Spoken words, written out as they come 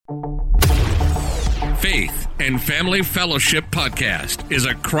Faith and Family Fellowship Podcast is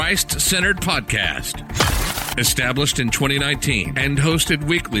a Christ-centered podcast established in 2019 and hosted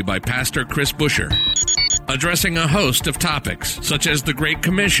weekly by Pastor Chris Busher, addressing a host of topics such as the Great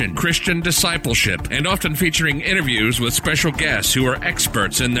Commission, Christian discipleship, and often featuring interviews with special guests who are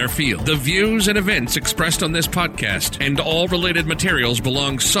experts in their field. The views and events expressed on this podcast and all related materials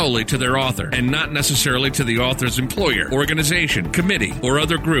belong solely to their author and not necessarily to the author's employer, organization, committee, or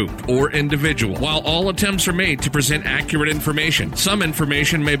other group or individual. While all attempts are made to present accurate information, some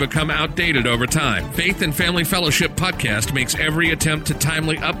information may become outdated over time. Faith and Family Fellowship Podcast makes every attempt to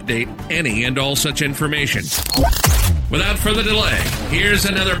timely update any and all such information. Without further delay, here's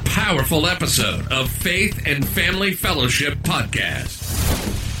another powerful episode of Faith and Family Fellowship Podcast.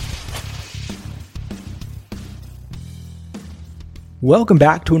 Welcome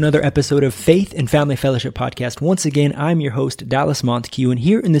back to another episode of Faith and Family Fellowship Podcast. Once again, I'm your host, Dallas Montague, and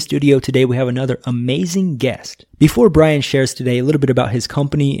here in the studio today we have another amazing guest. Before Brian shares today a little bit about his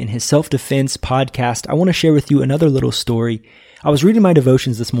company and his self-defense podcast, I want to share with you another little story. I was reading my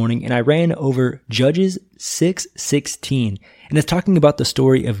devotions this morning and I ran over Judges 6:16, and it's talking about the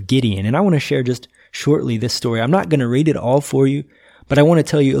story of Gideon. And I want to share just shortly this story. I'm not going to read it all for you, but I want to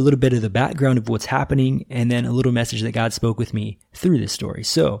tell you a little bit of the background of what's happening and then a little message that God spoke with me through this story.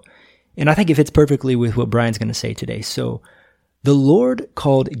 And I think it fits perfectly with what Brian's going to say today. So, the Lord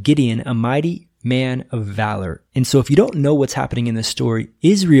called Gideon a mighty man of valor. And so if you don't know what's happening in this story,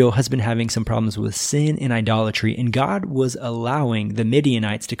 Israel has been having some problems with sin and idolatry, and God was allowing the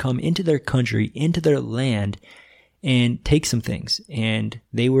Midianites to come into their country, into their land, and take some things. And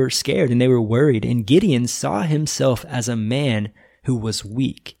they were scared and they were worried. And Gideon saw himself as a man who was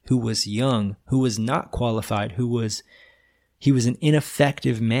weak, who was young, who was not qualified, he was an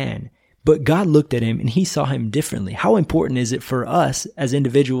ineffective man. But God looked at him and he saw him differently. How important is it for us as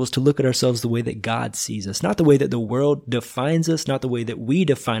individuals to look at ourselves the way that God sees us? Not the way that the world defines us, not the way that we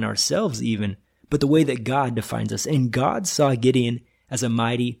define ourselves even, but the way that God defines us. And God saw Gideon as a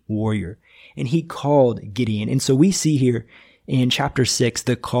mighty warrior, and he called Gideon. And so we see here in chapter 6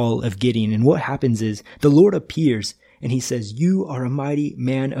 the call of Gideon. And what happens is the Lord appears and he says, "You are a mighty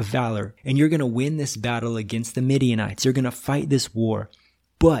man of valor, and you're going to win this battle against the Midianites. You're going to fight this war.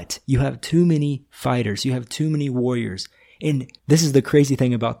 But you have too many fighters. You have too many warriors." And this is the crazy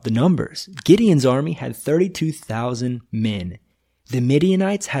thing about the numbers. Gideon's army had 32,000 men. The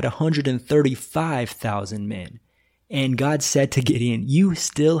Midianites had 135,000 men. And God said to Gideon, "You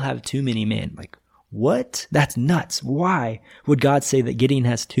still have too many men." Like, what? That's nuts. Why would God say that Gideon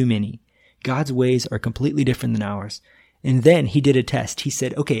has too many? God's ways are completely different than ours. And then he did a test. He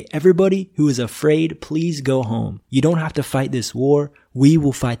said, "Okay, everybody who is afraid, please go home. You don't have to fight this war. We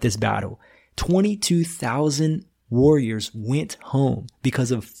will fight this battle." 22,000 warriors went home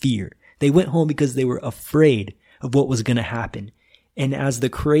because of fear. They went home because they were afraid of what was going to happen. And as the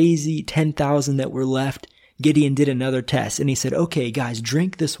crazy 10,000 that were left, Gideon did another test. And he said, "Okay, guys,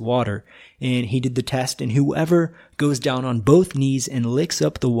 drink this water." And he did the test. And whoever goes down on both knees and licks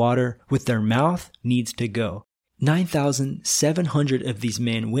up the water with their mouth needs to go. 9,700 of these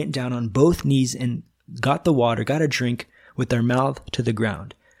men went down on both knees and got the water, got a drink with their mouth to the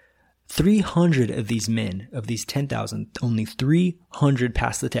ground. 300 of these men, of these 10,000, only 300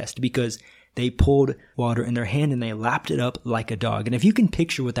 passed the test because they pulled water in their hand and they lapped it up like a dog. And if you can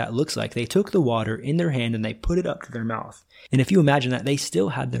picture what that looks like, they took the water in their hand and they put it up to their mouth. And if you imagine that, they still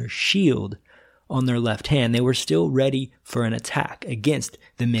had their shield on their left hand. They were still ready for an attack against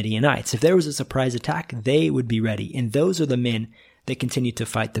the Midianites. If there was a surprise attack, they would be ready. And those are the men that continued to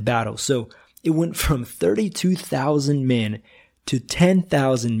fight the battle. So it went from 32,000 men to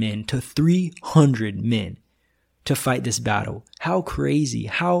 10,000 men to 300 men to fight this battle. How crazy,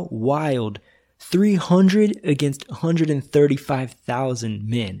 how wild. 300 against 135,000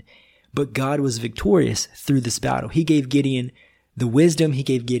 men. But God was victorious through this battle. He gave Gideon the wisdom. He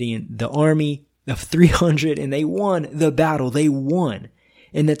gave Gideon the army of 300, and they won the battle. They won.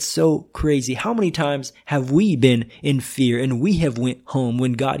 And that's so crazy. How many times have we been in fear and we have went home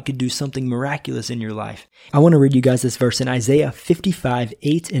when God could do something miraculous in your life? I want to read you guys this verse in Isaiah 55,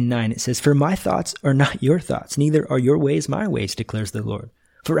 8 and 9. It says, "For my thoughts are not your thoughts, neither are your ways my ways, declares the Lord.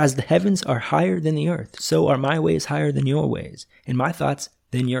 For as the heavens are higher than the earth, so are my ways higher than your ways, and my thoughts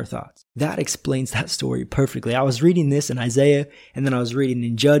than your thoughts." That explains that story perfectly. I was reading this in Isaiah, and then I was reading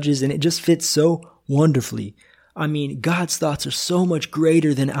in Judges, and it just fits so wonderfully. I mean, God's thoughts are so much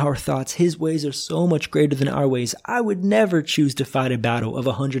greater than our thoughts. His ways are so much greater than our ways. I would never choose to fight a battle of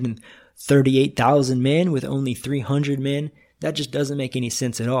 138,000 men with only 300 men. That just doesn't make any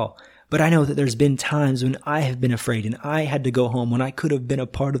sense at all. But I know that there's been times when I have been afraid and I had to go home when I could have been a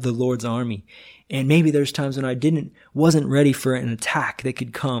part of the Lord's army. And maybe there's times when I wasn't ready for an attack that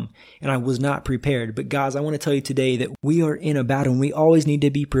could come and I was not prepared. But guys, I want to tell you today that we are in a battle and we always need to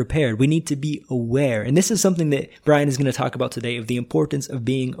be prepared. We need to be aware. And this is something that Brian is going to talk about today, of the importance of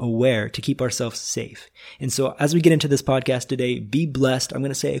being aware to keep ourselves safe. And so as we get into this podcast today, be blessed. I'm going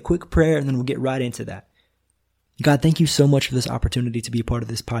to say a quick prayer and then we'll get right into that. God, thank you so much for this opportunity to be a part of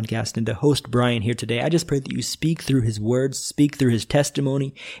this podcast and to host Brian here today. I just pray that you speak through his words, speak through his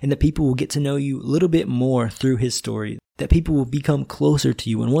testimony, and that people will get to know you a little bit more through his story, that people will become closer to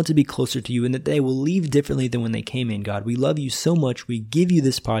you and want to be closer to you, and that they will leave differently than when they came in. God, we love you so much. We give you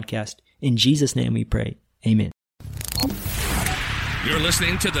this podcast. In Jesus' name we pray. Amen. You're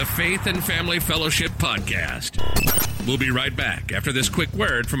listening to the Faith and Family Fellowship Podcast. We'll be right back after this quick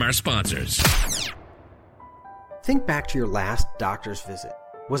word from our sponsors. Think back to your last doctor's visit.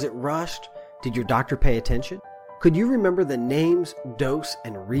 Was it rushed? Did your doctor pay attention? Could you remember the names, dose,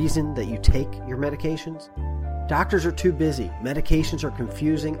 and reason that you take your medications? Doctors are too busy, medications are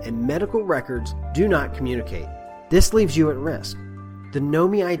confusing, and medical records do not communicate. This leaves you at risk. The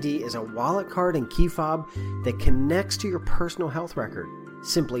KnowMe ID is a wallet card and key fob that connects to your personal health record.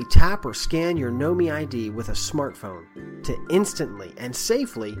 Simply tap or scan your KnowMe ID with a smartphone to instantly and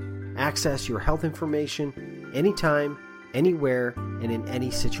safely access your health information anytime, anywhere, and in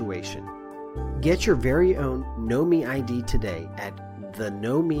any situation. Get your very own KnowMe ID today at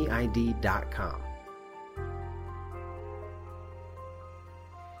theknowmeid.com.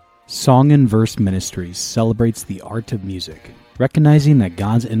 Song and Verse Ministries celebrates the art of music, recognizing that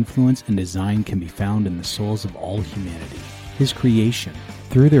God's influence and design can be found in the souls of all humanity, His creation.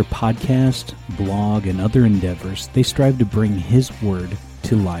 Through their podcast, blog, and other endeavors, they strive to bring His Word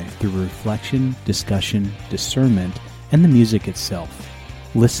to life through reflection, discussion, discernment, and the music itself.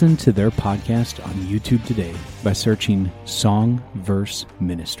 Listen to their podcast on YouTube today by searching Song Verse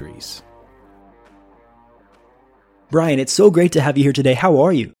Ministries. Brian, it's so great to have you here today. How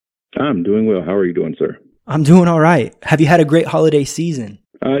are you? I'm doing well. How are you doing, sir? I'm doing all right. Have you had a great holiday season?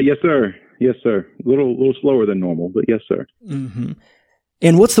 Yes, sir. Yes, sir. A little slower than normal, but yes, sir. Mm-hmm.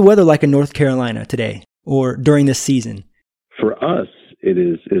 And what's the weather like in North Carolina today or during this season? For us, it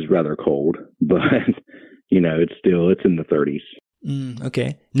is rather cold, but it's in the 30s.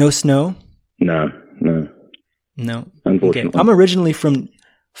 Okay. No snow? No. Unfortunately. Okay. I'm originally from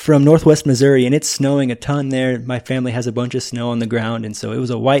Northwest Missouri, and it's snowing a ton there. My family has a bunch of snow on the ground, and so it was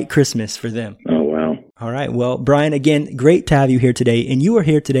a white Christmas for them. Oh, wow. All right. Well, Brian, again, great to have you here today. And you are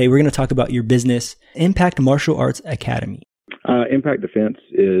here today. We're going to talk about your business, Impact Martial Arts Academy. Impact Defense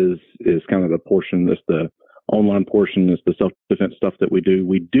is kind of the portion, that's the online portion, is the self-defense stuff that we do.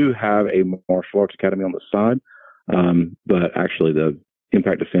 We do have a martial arts academy on the side, but actually the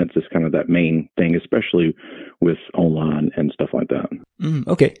Impact Defense is kind of that main thing, especially with online and stuff like that.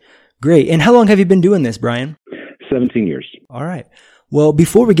 Okay, great. And how long have you been doing this, Brian? 17 years. All right. Well,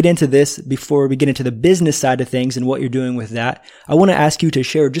 before we get into the business side of things and what you're doing with that, I want to ask you to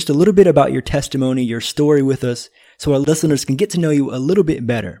share just a little bit about your testimony, your story with us, so our listeners can get to know you a little bit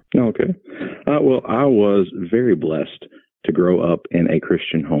better. Okay. Well, I was very blessed to grow up in a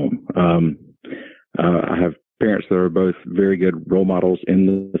Christian home. I have parents that are both very good role models in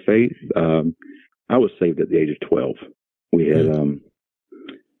the faith. I was saved at the age of 12. We had,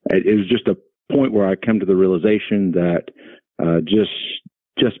 it was just a point where I come to the realization that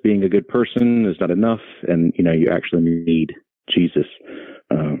just being a good person is not enough, and you actually need Jesus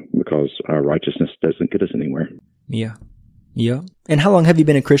because our righteousness doesn't get us anywhere. Yeah. And how long have you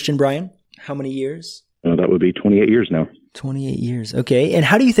been a Christian, Brian? How many years? That would be 28 years now. 28 years. Okay. And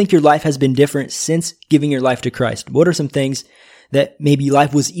how do you think your life has been different since giving your life to Christ? What are some things that maybe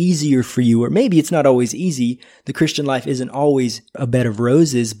life was easier for you, or maybe it's not always easy? The Christian life isn't always a bed of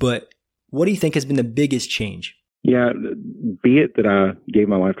roses, but what do you think has been the biggest change? Yeah, be it that I gave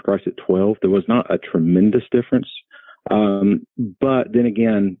my life to Christ at 12, there was not a tremendous difference. But then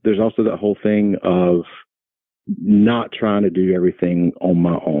again, there's also that whole thing of not trying to do everything on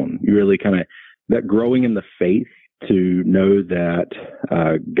my own. You really kind of, that growing in the faith to know that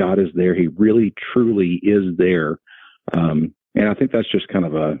God is there. He really, truly is there. And I think that's just kind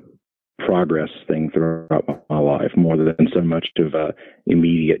of a progress thing throughout my life, more than so much of a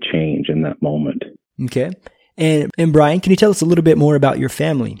immediate change in that moment. Okay. And Brian, can you tell us a little bit more about your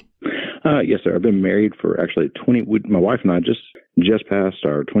family? Yes, sir. I've been married for actually my wife and I just passed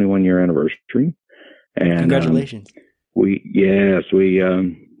our 21-year anniversary. And congratulations. We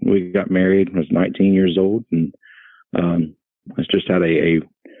got married. I was 19 years old, and it's just had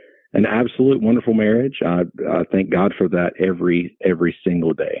an absolute wonderful marriage. I thank God for that every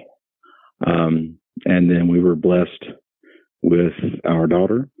single day. And then we were blessed with our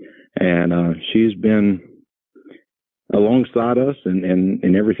daughter, and she's been alongside us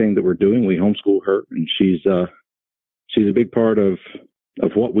and everything that we're doing. We homeschool her, and she's a big part of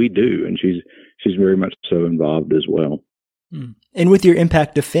what we do, and she's very much so involved as well. And with your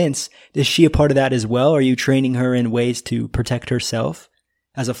Impact Defense, is she a part of that as well? Are you training her in ways to protect herself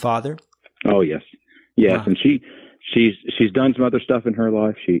as a father? Oh, yes. Wow. And she's done some other stuff in her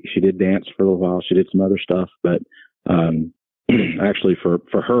life. She did dance for a little while. She did some other stuff, but actually for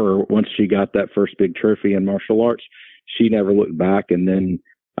her, once she got that first big trophy in martial arts, she never looked back. And then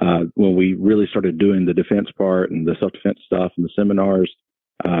when we really started doing the defense part and the self-defense stuff and the seminars,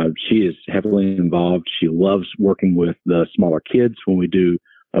 she is heavily involved. She loves working with the smaller kids when we do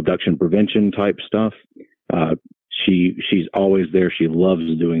abduction prevention type stuff. She's always there. She loves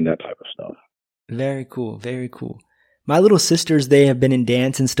doing that type of stuff. Very cool. Very cool. My little sisters, they have been in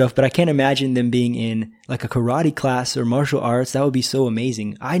dance and stuff, but I can't imagine them being in like a karate class or martial arts. That would be so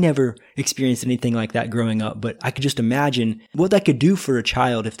amazing. I never experienced anything like that growing up, but I could just imagine what that could do for a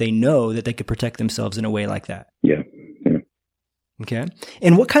child if they know that they could protect themselves in a way like that. Yeah. Okay.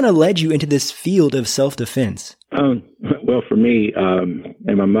 And what kind of led you into this field of self-defense? Well, for me,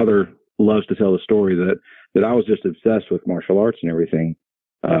 and my mother loves to tell the story that I was just obsessed with martial arts and everything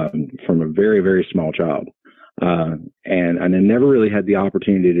from a very, very small child. And I never really had the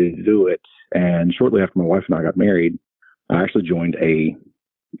opportunity to do it. And shortly after my wife and I got married, I actually joined a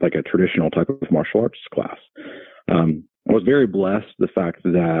traditional type of martial arts class. I was very blessed the fact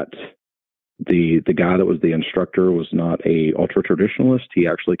that the guy that was the instructor was not a ultra traditionalist. He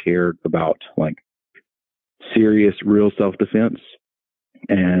actually cared about like serious, real self-defense,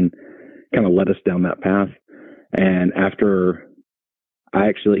 and kind of led us down that path. And after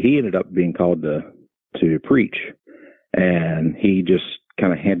he ended up being called to preach, and he just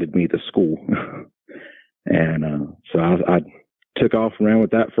kind of handed me the school. And so I took off and ran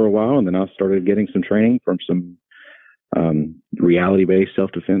with that for a while, and then I started getting some training from some reality-based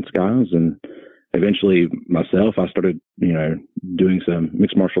self-defense guys, and eventually myself, I started, doing some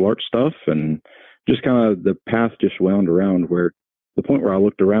mixed martial arts stuff, and just kind of the path just wound around where the point where I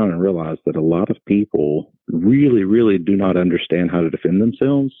looked around and realized that a lot of people really, really do not understand how to defend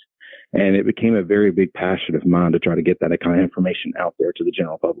themselves. And it became a very big passion of mine to try to get that kind of information out there to the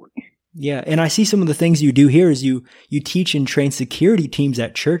general public. Yeah. And I see some of the things you do here is you teach and train security teams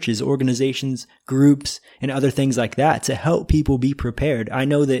at churches, organizations, groups, and other things like that to help people be prepared. I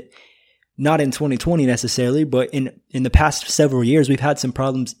know that not in 2020 necessarily, but in the past several years, we've had some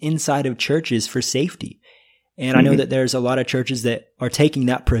problems inside of churches for safety. And I know that there's a lot of churches that are taking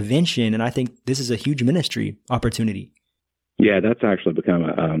that prevention. And I think this is a huge ministry opportunity. Yeah, that's actually become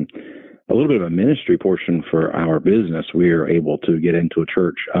a little bit of a ministry portion for our business. We are able to get into a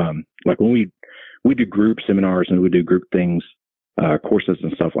church. Like when we do group seminars and we do group things, courses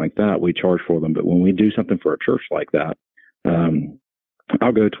and stuff like that, we charge for them. But when we do something for a church like that,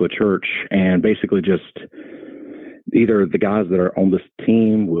 I'll go to a church and basically just either the guys that are on this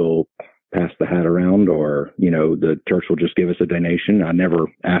team will pass the hat around, or, the church will just give us a donation. I never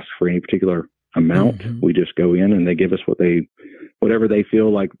ask for any particular amount. Mm-hmm. We just go in and they give us whatever they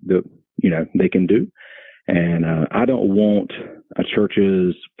feel like they can do. And I don't want a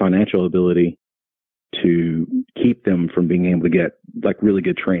church's financial ability to keep them from being able to get like really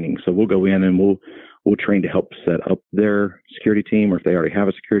good training. So we'll go in and we'll train to help set up their security team, or if they already have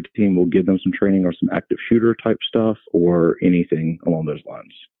a security team, we'll give them some training or some active shooter type stuff or anything along those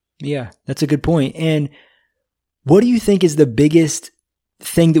lines. Yeah, that's a good point. And what do you think is the biggest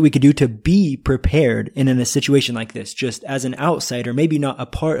thing that we could do to be prepared in a situation like this, just as an outsider, maybe not a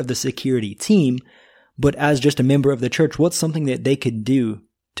part of the security team, but as just a member of the church? What's something that they could do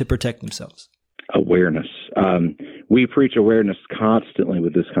to protect themselves? Awareness. We preach awareness constantly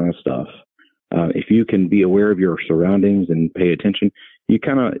with this kind of stuff. If you can be aware of your surroundings and pay attention, you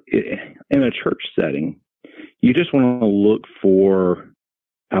kind of, in a church setting, you just want to look for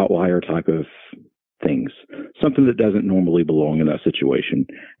outlier type of things, something that doesn't normally belong in that situation.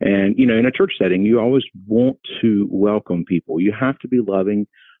 And, in a church setting, you always want to welcome people. You have to be loving.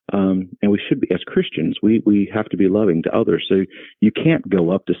 And we should be, as Christians, we have to be loving to others. So you can't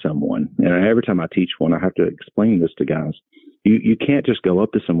go up to someone. And every time I teach one, I have to explain this to guys. You can't just go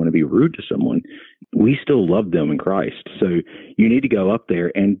up to someone and be rude to someone. We still love them in Christ. So you need to go up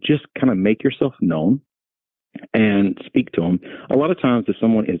there and just kind of make yourself known and speak to them. A lot of times if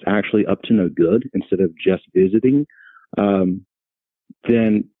someone is actually up to no good instead of just visiting,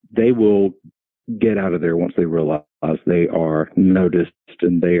 then they will get out of there once they realize they are noticed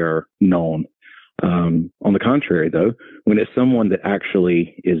and they are known. On the contrary, though, when it's someone that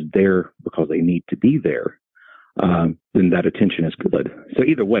actually is there because they need to be there, then that attention is good. So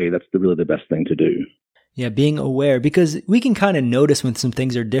either way, that's really the best thing to do. Yeah, being aware, because we can kind of notice when some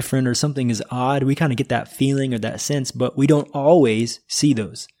things are different or something is odd. We kind of get that feeling or that sense, but we don't always see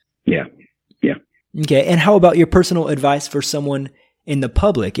those. Yeah. Yeah. Okay. And how about your personal advice for someone in the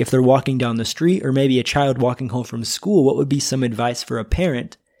public? If they're walking down the street or maybe a child walking home from school, what would be some advice for a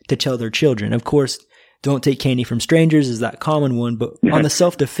parent to tell their children? Of course, don't take candy from strangers is that common one, but on the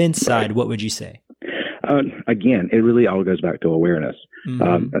self-defense side, what would you say? Again, it really all goes back to awareness.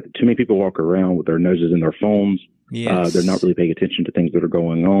 Mm-hmm. Too many people walk around with their noses in their phones. Yes. They're not really paying attention to things that are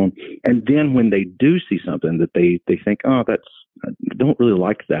going on. And then when they do see something that they think, I don't really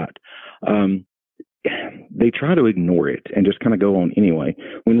like that. They try to ignore it and just kind of go on anyway,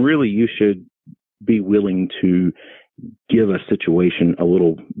 when really you should be willing to give a situation a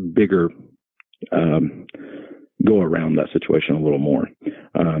little bigger, go around that situation a little more,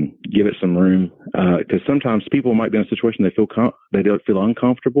 give it some room. Because sometimes people might be in a situation they don't feel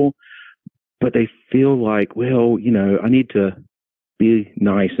uncomfortable, but they feel like, well, I need to be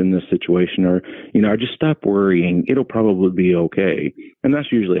nice in this situation, or just stop worrying. It'll probably be okay. And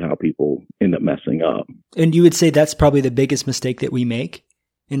that's usually how people end up messing up. And you would say that's probably the biggest mistake that we make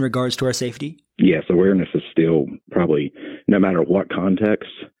in regards to our safety? Yes, awareness is still probably, no matter what context,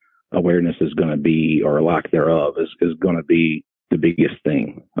 awareness is going to be, or lack thereof, is going to be the biggest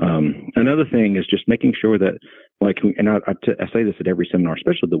thing. Another thing is just making sure that, and I say this at every seminar,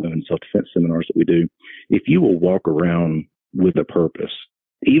 especially the women's self-defense seminars that we do, if you will walk around with a purpose,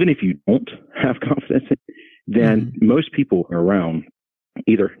 even if you don't have confidence in it, then most people around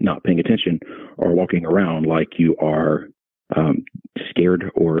either not paying attention or walking around like you are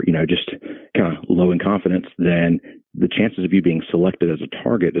scared or, just kind of low in confidence, then the chances of you being selected as a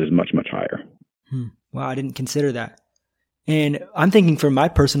target is much, much higher. Wow, I didn't consider that. And I'm thinking from my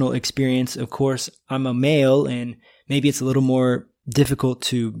personal experience, of course, I'm a male and maybe it's a little more difficult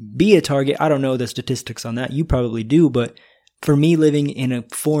to be a target. I don't know the statistics on that. You probably do. But for me, living in a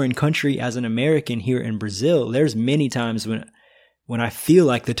foreign country as an American here in Brazil, there's many times when I feel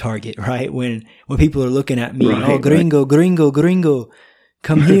like the target, right? When people are looking at me, right, gringo, gringo,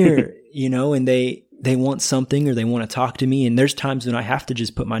 come here, and they want something or they want to talk to me. And there's times when I have to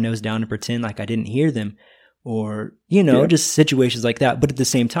just put my nose down and pretend like I didn't hear them, or, just situations like that. But at the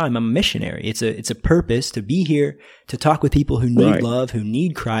same time, I'm a missionary. It's a purpose to be here, to talk with people who need love, who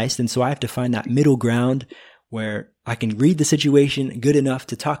need Christ. And so I have to find that middle ground where I can read the situation good enough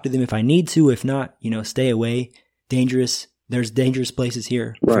to talk to them if I need to. If not, stay away. There's dangerous places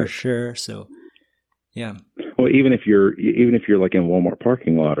here for sure. So, yeah. Well, even if you're like in Walmart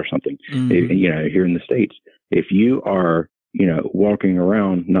parking lot or something, here in the States, if you are, walking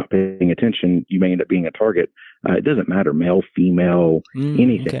around not paying attention, you may end up being a target. It doesn't matter, male, female,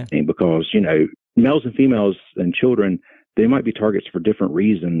 anything, because, males and females and children, they might be targets for different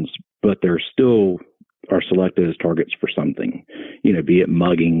reasons, but they're still are selected as targets for something, be it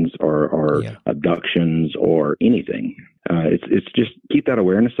muggings or abductions or anything. It's just keep that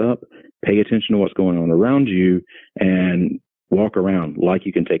awareness up, pay attention to what's going on around you, and walk around like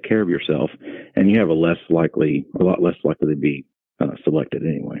you can take care of yourself, and you have a lot less likely to be selected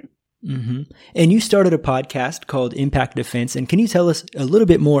anyway. Mm-hmm. And you started a podcast called Impact Defense. And can you tell us a little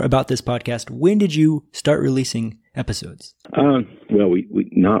bit more about this podcast? When did you start releasing episodes? Well, we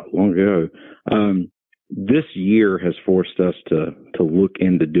not long ago. This year has forced us to look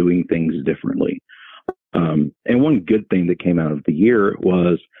into doing things differently. And one good thing that came out of the year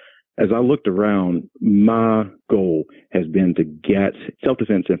was, as I looked around, my goal has been to get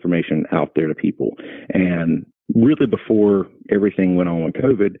self-defense information out there to people. And really before everything went on with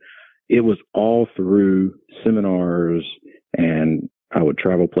COVID, it was all through seminars, and I would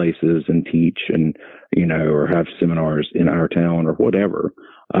travel places and teach and, or have seminars in our town or whatever.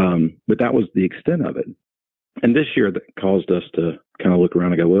 But that was the extent of it. And this year that caused us to kind of look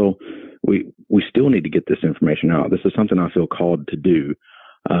around and go, well, we still need to get this information out. This is something I feel called to do.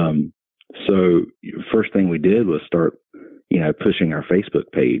 So first thing we did was start, pushing our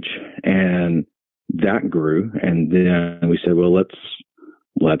Facebook page, and that grew. And then we said, well, let's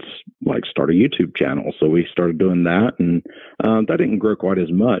start a YouTube channel. So we started doing that, and that didn't grow quite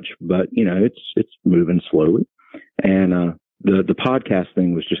as much, but it's moving slowly. And the podcast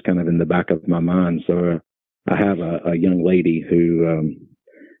thing was just kind of in the back of my mind. So I have a young lady who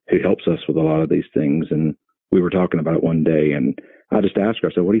helps us with a lot of these things, and we were talking about it one day, and I just asked her,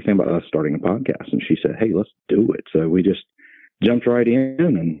 I said, what do you think about us starting a podcast? And she said, hey, let's do it. So we just jumped right in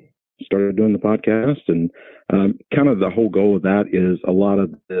and started doing the podcast. And kind of the whole goal of that is a lot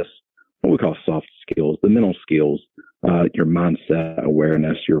of this what we call soft skills, the mental skills, your mindset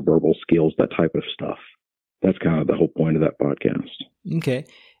awareness, your verbal skills, that type of stuff. That's kind of the whole point of that podcast. Okay.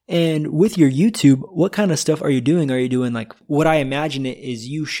 And with your YouTube, what kind of stuff are you doing? Are you doing like what I imagine it is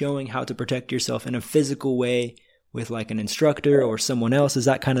you showing how to protect yourself in a physical way with like an instructor or someone else? Is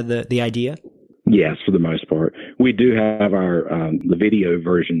that kind of the idea? Yes, for the most part. We do have our the video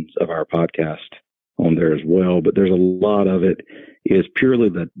versions of our podcast on there as well, but there's a lot of it is purely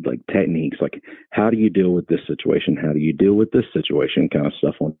the like techniques, like how do you deal with this situation? How do you deal with this situation kind of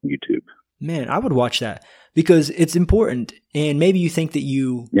stuff on YouTube. Man, I would watch that because it's important. And maybe you think that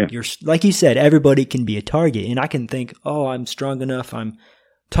you're, like you said, everybody can be a target. And I can think, oh, I'm strong enough, I'm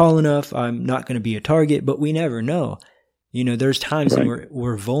tall enough, I'm not going to be a target, but we never know. You know, there's times when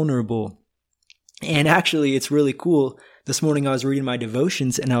we're vulnerable. And actually, it's really cool. This morning I was reading my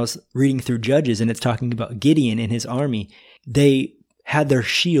devotions and I was reading through Judges, and it's talking about Gideon and his army. They had their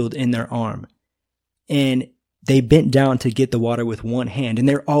shield in their arm and they bent down to get the water with one hand, and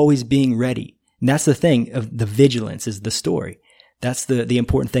they're always being ready. And that's the thing of the vigilance is the story. That's the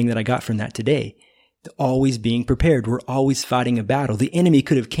important thing that I got from that today. Always being prepared. We're always fighting a battle. The enemy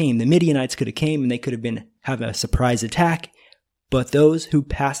could have came. The Midianites could have came and they could have been having a surprise attack, but those who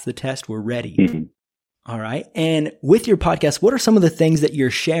passed the test were ready. Mm-hmm. All right. And with your podcast, what are some of the things that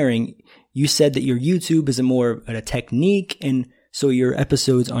you're sharing? You said that your YouTube is more a technique, and so your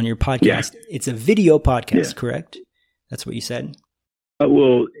episodes on your podcast, it's a video podcast, correct? That's what you said?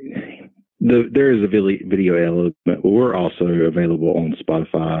 Well, there is a video element, but we're also available on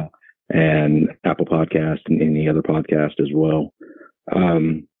Spotify and Apple Podcast and any other podcast as well.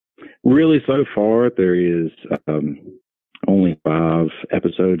 Really, so far, there is only 5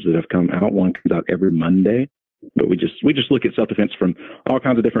 episodes that have come out. One comes out every Monday. But we just look at self-defense from all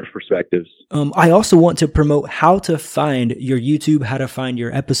kinds of different perspectives. I also want to promote how to find your YouTube, how to find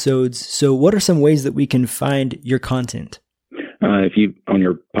your episodes. So what are some ways that we can find your content? If you, on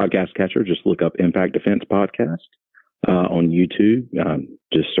your podcast catcher, just look up Impact Defense Podcast. On YouTube,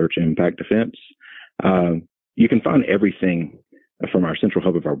 just search Impact Defense. You can find everything from our central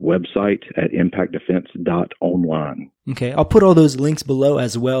hub of our website at impactdefense.online. Okay, I'll put all those links below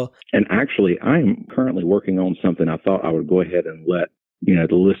as well. And actually, I am currently working on something. I thought I would go ahead and let the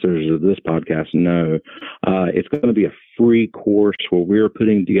listeners of this podcast know. It's going to be a free course where we're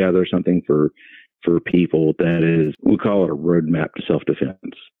putting together something for people that is, we call it a roadmap to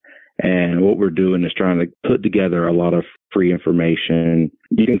self-defense. And what we're doing is trying to put together a lot of free information.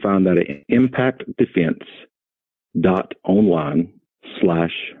 You can find that at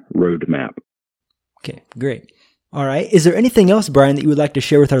impactdefense.online/roadmap. Okay, great. All right. Is there anything else, Brian, that you would like to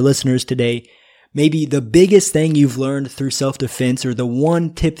share with our listeners today? Maybe the biggest thing you've learned through self-defense, or the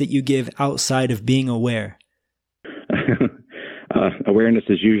one tip that you give outside of being aware? Awareness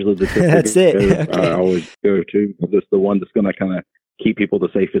is usually the tip. That's it. Okay. I always go to, because it's the one that's going to kind of keep people the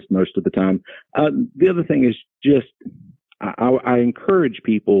safest most of the time. The other thing is just, I encourage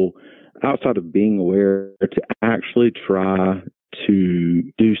people outside of being aware to actually try to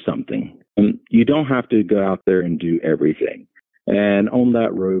do something. You don't have to go out there and do everything. And on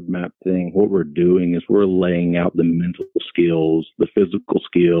that roadmap thing, what we're doing is we're laying out the mental skills, the physical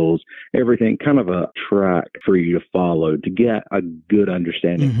skills, everything, kind of a track for you to follow to get a good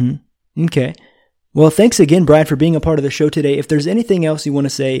understanding. Mm-hmm. Okay. Well, thanks again, Brian, for being a part of the show today. If there's anything else you want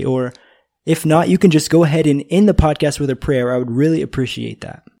to say, or if not, you can just go ahead and end the podcast with a prayer. I would really appreciate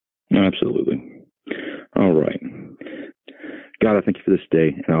that. Absolutely. All right. God, I thank you for this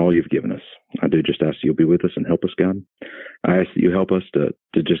day and all you've given us. I do just ask you'll be with us and help us, God. I ask that you help us to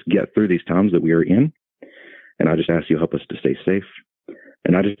just get through these times that we are in. And I just ask you help us to stay safe.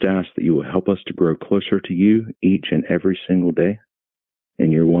 And I just ask that you will help us to grow closer to you each and every single day.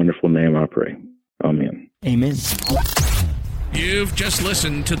 In your wonderful name, I pray. Amen. Amen. You've just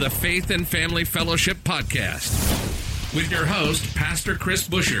listened to the Faith and Family Fellowship Podcast with your host, Pastor Chris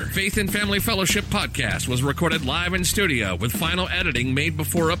Busher. Faith and Family Fellowship Podcast was recorded live in studio with final editing made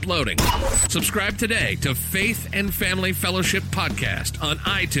before uploading. Subscribe today to Faith and Family Fellowship Podcast on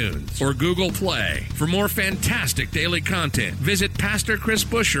iTunes or Google Play. For more fantastic daily content, visit Pastor Chris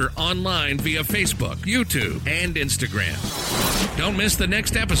Busher online via Facebook, YouTube, and Instagram. Don't miss the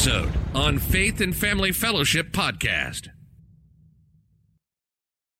next episode on Faith and Family Fellowship Podcast.